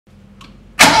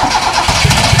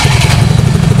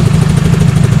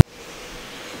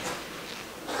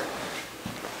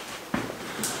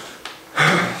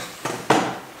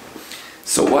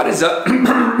is up?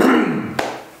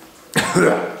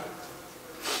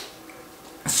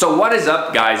 So what is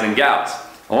up, guys and gals?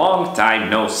 Long time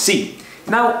no see.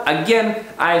 Now again,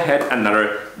 I've had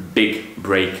another big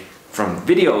break from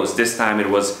videos. This time it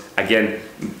was again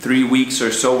 3 weeks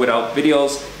or so without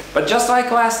videos. But just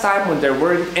like last time when there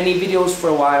weren't any videos for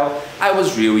a while, I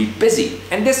was really busy.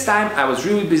 And this time I was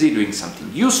really busy doing something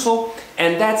useful,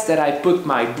 and that's that I put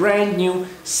my brand new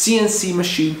CNC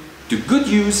machine to good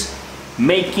use,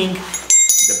 making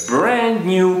the brand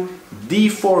new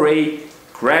D4A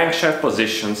crankshaft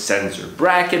position sensor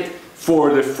bracket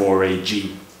for the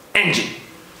 4AG engine.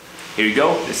 Here you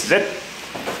go, this is it.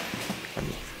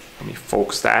 Let me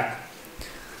focus that.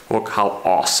 Look how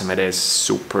awesome it is.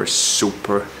 Super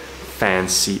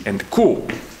fancy and cool.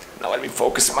 Now let me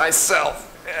focus myself.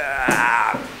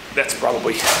 That's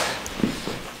probably...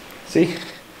 See?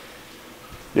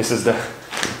 This is the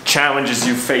challenges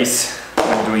you face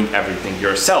when doing everything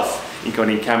yourself,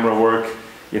 including camera work,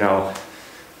 you know,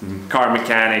 car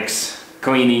mechanics,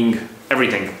 cleaning,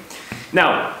 everything.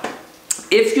 Now,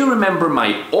 if you remember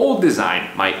my old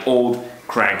design, my old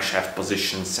crankshaft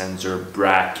position sensor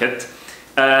bracket,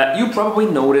 you probably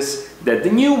noticed that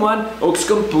the new one looks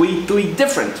completely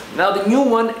different. Now the new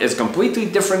one is completely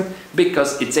different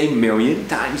because it's a million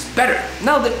times better.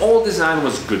 Now the old design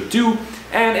was good too,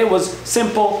 and it was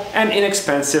simple and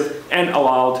inexpensive and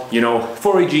allowed, you know,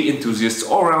 4AG enthusiasts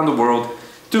all around the world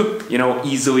to, you know,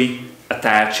 easily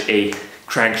attach a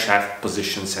crankshaft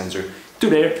position sensor to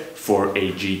their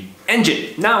 4AG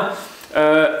engine. Now,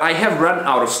 I have run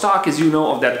out of stock, as you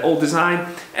know, of that old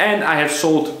design, and I have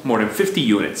sold more than 50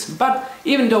 units. But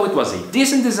even though it was a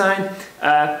decent design,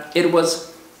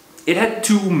 it had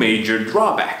two major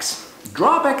drawbacks.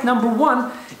 Drawback number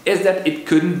one is that it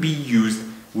couldn't be used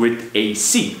with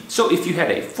AC. So if you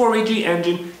had a 4AG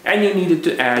engine and you needed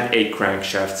to add a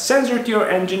crankshaft sensor to your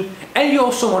engine, and you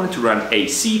also wanted to run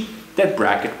AC, that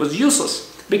bracket was useless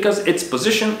because its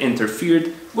position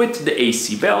interfered with the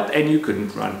AC belt and you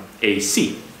couldn't run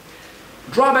AC.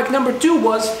 Drawback number two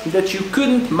was that you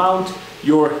couldn't mount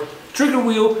your trigger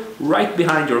wheel right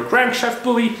behind your crankshaft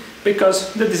pulley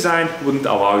because the design wouldn't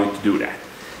allow you to do that.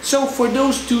 So for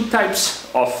those two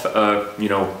types of you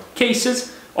know,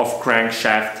 cases of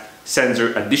crankshaft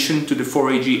sensor addition to the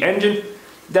 4AG engine,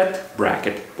 that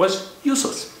bracket was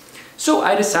useless. So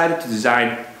I decided to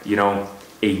design, you know,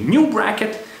 a new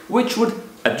bracket which would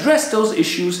address those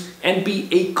issues and be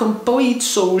a complete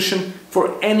solution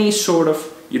for any sort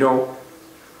of, you know,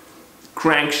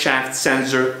 crankshaft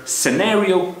sensor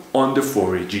scenario on the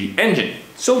 4AG engine.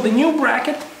 So the new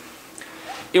bracket,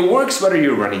 it works whether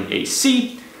you're running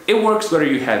AC, it works whether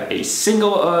you have a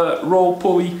single roll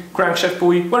pulley, crankshaft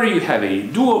pulley, whether you have a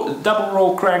double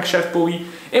roll crankshaft pulley,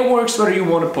 it works whether you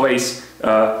want to place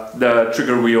the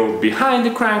trigger wheel behind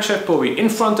the crankshaft pulley, in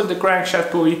front of the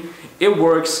crankshaft pulley. It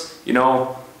works, you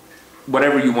know,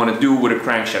 whatever you want to do with a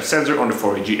crankshaft sensor on the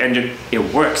 4AG engine, it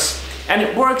works. And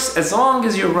it works as long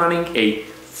as you're running a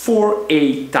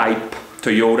 4A type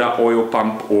Toyota oil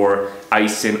pump or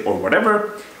Aisin or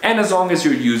whatever, and as long as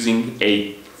you're using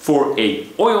a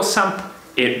 4A oil sump,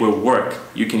 it will work.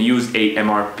 You can use a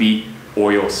MRP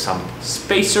oil sump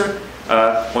spacer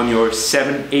on your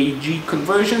 7AG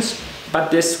conversions, but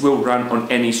this will run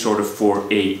on any sort of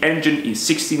 4A engine, in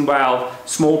 16 valve,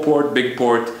 small port, big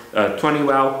port, 20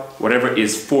 valve, whatever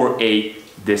is 4A,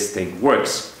 this thing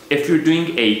works. If you're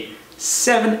doing a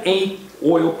 7A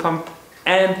oil pump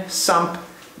and sump,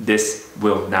 this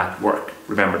will not work.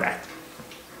 Remember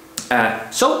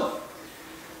that. So,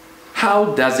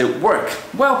 how does it work?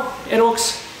 Well, it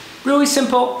looks really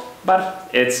simple, but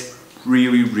it's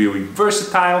really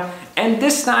versatile. And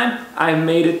this time I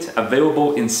made it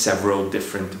available in several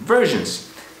different versions.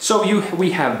 So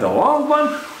we have the long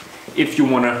one. If you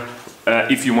wanna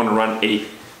run a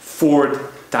Ford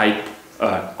type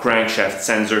crankshaft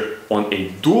sensor on a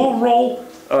dual roll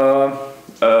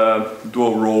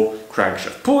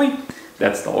crankshaft pulley,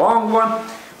 that's the long one.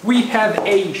 We have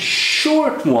a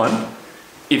short one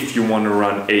if you want to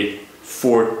run a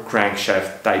Ford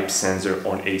crankshaft type sensor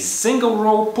on a single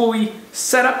roll pulley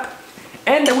setup.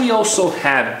 And then we also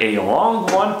have a long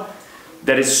one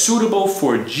that is suitable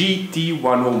for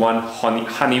GT101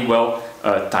 Honeywell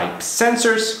type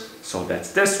sensors. So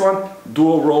that's this one,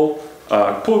 dual roll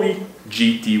pulley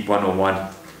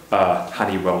GT101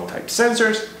 Honeywell type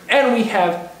sensors. And we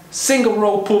have single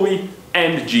roll pulley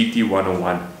and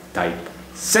GT101 type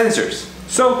sensors.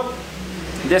 So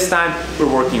this time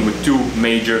we're working with two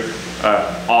major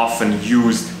often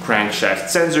used crankshaft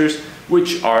sensors,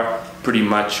 which are pretty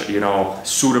much, you know,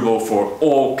 suitable for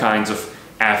all kinds of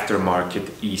aftermarket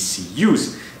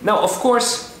ECUs. Now, of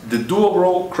course, the dual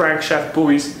roll crankshaft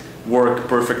pulleys work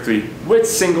perfectly with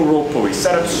single roll pulley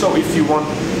setup. So if you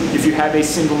have a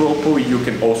single roll pulley, you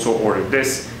can also order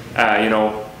this, you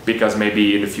know, because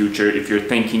maybe in the future, if you're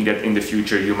thinking that in the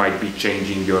future you might be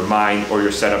changing your mind or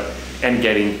your setup and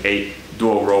getting a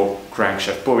dual roll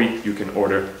crankshaft pulley, you can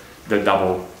order the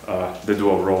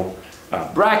dual roll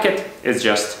bracket. It's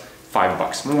just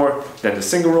 $5 more than the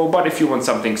single roll, but if you want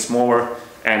something smaller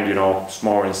and, you know,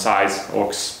 smaller in size,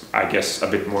 looks, I guess, a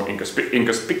bit more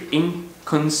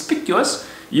inconspicuous,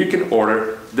 you can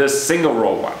order the single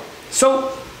roll one. So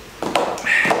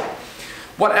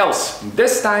what else?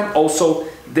 This time also,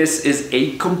 this is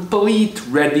a complete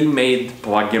ready-made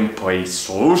plug-and-play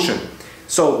solution.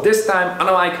 So this time,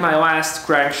 unlike my last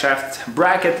crankshaft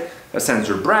bracket, a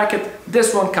sensor bracket,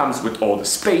 this one comes with all the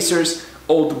spacers,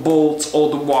 all the bolts,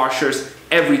 all the washers,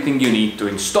 everything you need to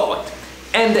install it.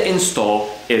 And the install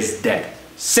is dead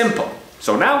simple.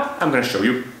 So now I'm going to show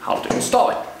you how to install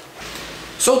it.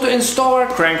 So to install our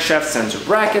crankshaft sensor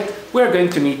bracket, we're going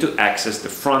to need to access the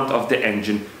front of the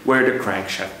engine where the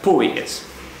crankshaft pulley is.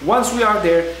 Once we are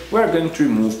there, we're going to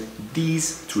remove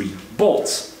these 3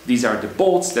 bolts. These are the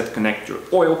bolts that connect your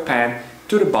oil pan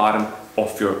to the bottom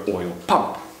of your oil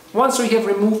pump. Once we have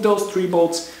removed those 3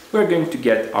 bolts, we're going to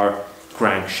get our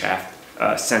crankshaft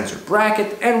sensor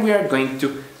bracket, and we are going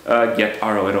to get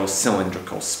our little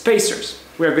cylindrical spacers.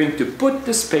 We are going to put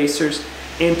the spacers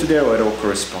into their little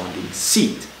corresponding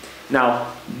seat.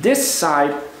 Now, this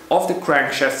side of the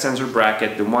crankshaft sensor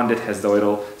bracket, the one that has the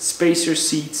little spacer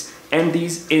seats and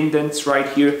these indents right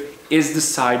here, is the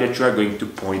side that you are going to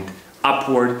point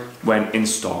upward when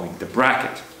installing the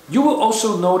bracket. You will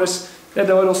also notice that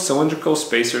the little cylindrical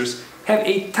spacers have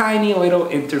a tiny little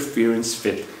interference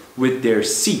fit with their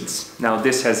seats. Now,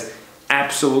 this has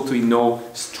absolutely no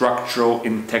structural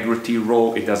integrity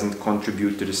role. It doesn't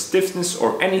contribute to the stiffness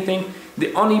or anything.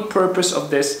 The only purpose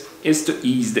of this is to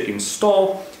ease the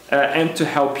install and to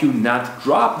help you not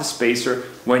drop the spacer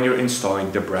when you're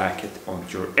installing the bracket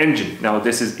onto your engine. Now,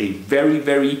 this is a very,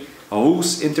 very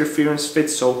loose interference fit,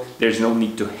 so there's no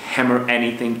need to hammer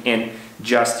anything in.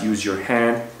 Just use your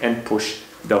hand and push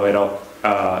the little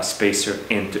spacer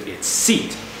into its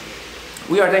seat.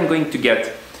 We are then going to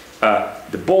get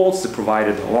the bolts, the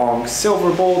provided long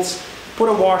silver bolts, put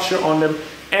a washer on them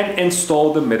and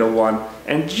install the middle one,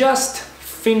 and just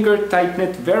finger tighten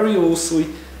it very loosely,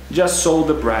 just so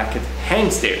the bracket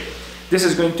hangs there. This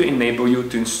is going to enable you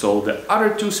to install the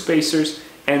other 2 spacers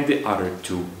and the other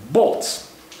 2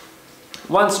 bolts.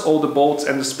 Once all the bolts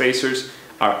and the spacers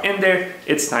are in there,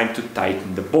 it's time to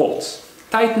tighten the bolts.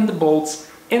 Tighten the bolts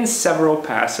in several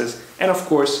passes, and of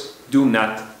course, do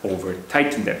not over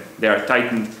tighten them. They are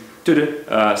tightened to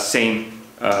the same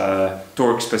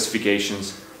torque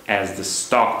specifications as the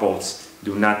stock bolts.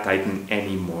 Do not tighten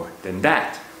any more than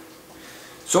that.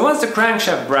 So once the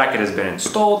crankshaft bracket has been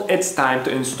installed, it's time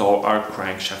to install our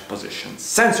crankshaft position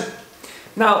sensor.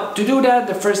 Now, to do that,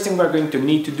 the first thing we're going to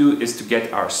need to do is to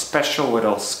get our special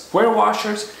little square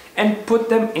washers and put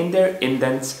them in their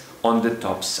indents on the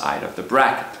top side of the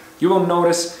bracket. You will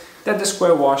notice that the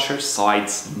square washer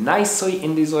slides nicely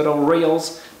in these little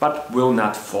rails, but will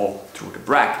not fall through the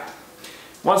bracket.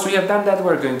 Once we have done that,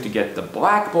 we're going to get the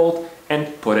black bolt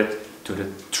and put it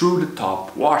through the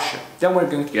top washer. Then we're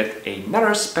going to get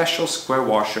another special square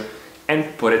washer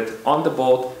and put it on the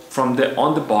bolt on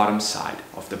the bottom side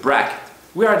of the bracket.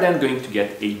 We are then going to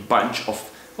get a bunch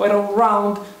of little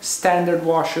round standard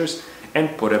washers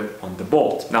and put them on the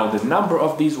bolt. Now, the number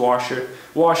of these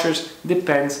washers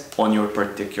depends on your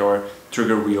particular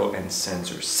trigger wheel and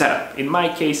sensor setup. In my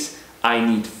case, I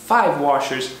need 5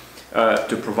 washers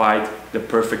to provide the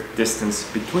perfect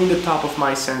distance between the top of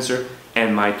my sensor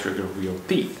and my trigger wheel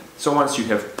teeth. So once you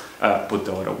have put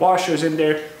the little washers in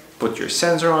there, put your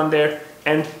sensor on there,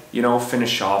 and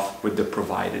finish off with the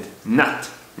provided nut.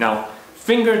 Now,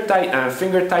 finger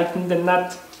tighten the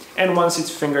nut, and once it's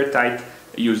finger tight,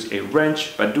 use a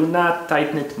wrench, but do not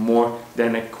tighten it more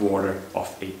than 1/4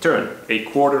 of a turn.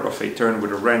 1/4 of a turn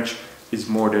with a wrench is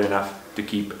more than enough to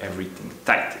keep everything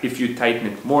tight. If you tighten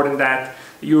it more than that,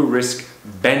 you risk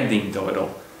bending the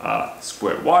little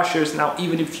square washers. Now,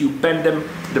 even if you bend them,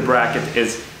 the bracket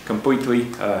is completely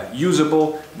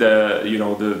usable.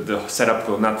 The setup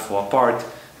will not fall apart.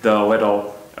 The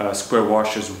little square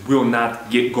washers will not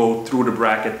go through the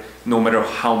bracket no matter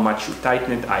how much you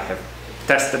tighten it. I have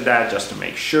tested that just to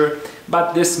make sure,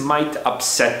 but this might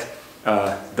upset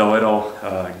the little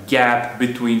gap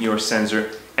between your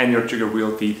sensor and your trigger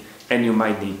wheel teeth, and you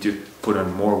might need to put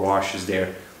on more washers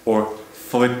there or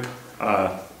flip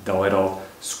the little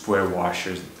square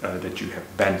washers that you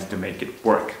have bent to make it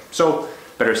work. So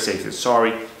better safe than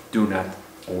sorry, do not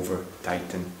over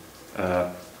tighten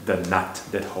the nut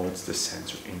that holds the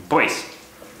sensor in place.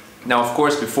 Now, of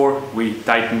course, before we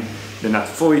tighten the nut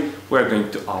fully, we're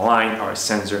going to align our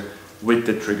sensor with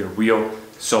the trigger wheel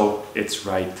so it's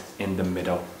right in the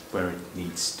middle where it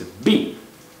needs to be.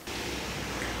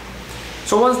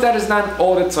 So once that is done,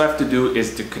 all that's left to do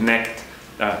is to connect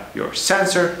your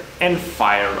sensor and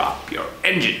fire up your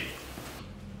engine.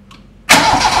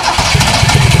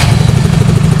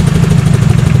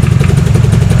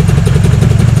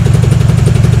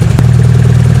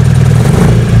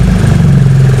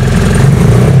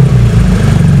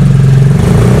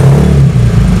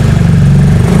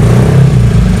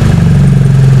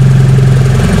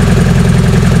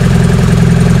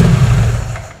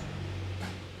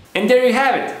 And there you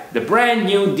have it, the brand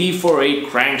new D4A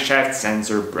crankshaft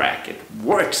sensor bracket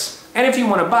works. And if you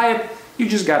want to buy it, you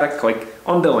just gotta click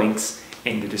on the links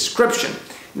in the description.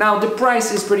 Now the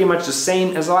price is pretty much the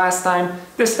same as last time.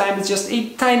 This time it's just a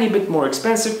tiny bit more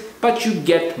expensive, but you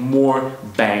get more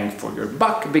bang for your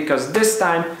buck because this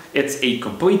time it's a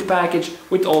complete package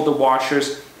with all the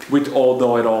washers, with all the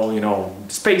little,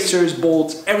 spacers,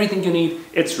 bolts, everything you need.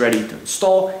 It's ready to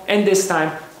install, and this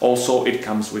time also it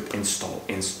comes with install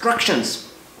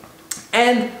instructions.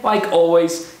 And like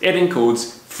always, it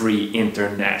includes free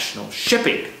international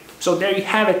shipping. So there you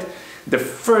have it, the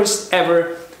first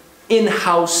ever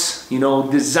in-house,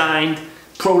 designed,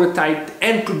 prototyped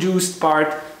and produced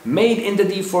part made in the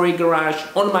D4A garage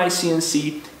on my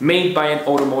CNC, made by an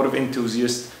automotive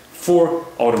enthusiast for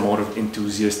automotive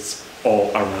enthusiasts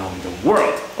all around the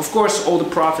world. Of course, all the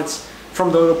profits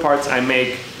from the little parts I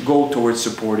make go towards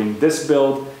supporting this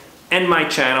build and my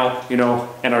channel,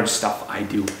 and other stuff I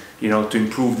do, to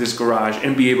improve this garage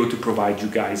and be able to provide you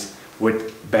guys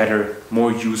with better,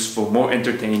 more useful, more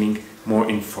entertaining, more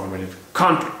informative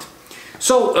content.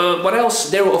 So what else?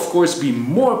 There will of course be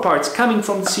more parts coming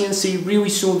from the CNC really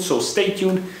soon, so stay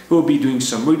tuned. We'll be doing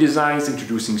some redesigns,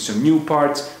 introducing some new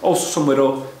parts, also some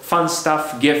little fun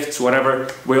stuff, gifts,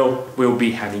 whatever. We'll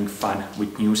be having fun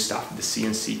with new stuff the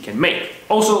CNC can make.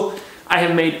 Also, I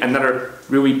have made another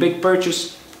really big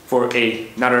purchase for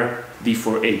another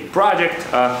D4A project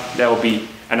that will be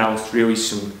announced really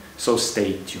soon, so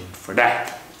stay tuned for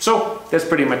that. So that's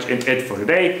pretty much it for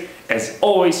today. As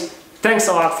always, thanks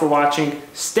a lot for watching.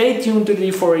 Stay tuned to the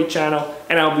D4A channel,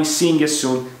 and I'll be seeing you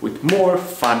soon with more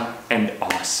fun and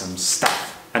awesome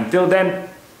stuff. Until then,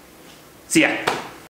 see ya!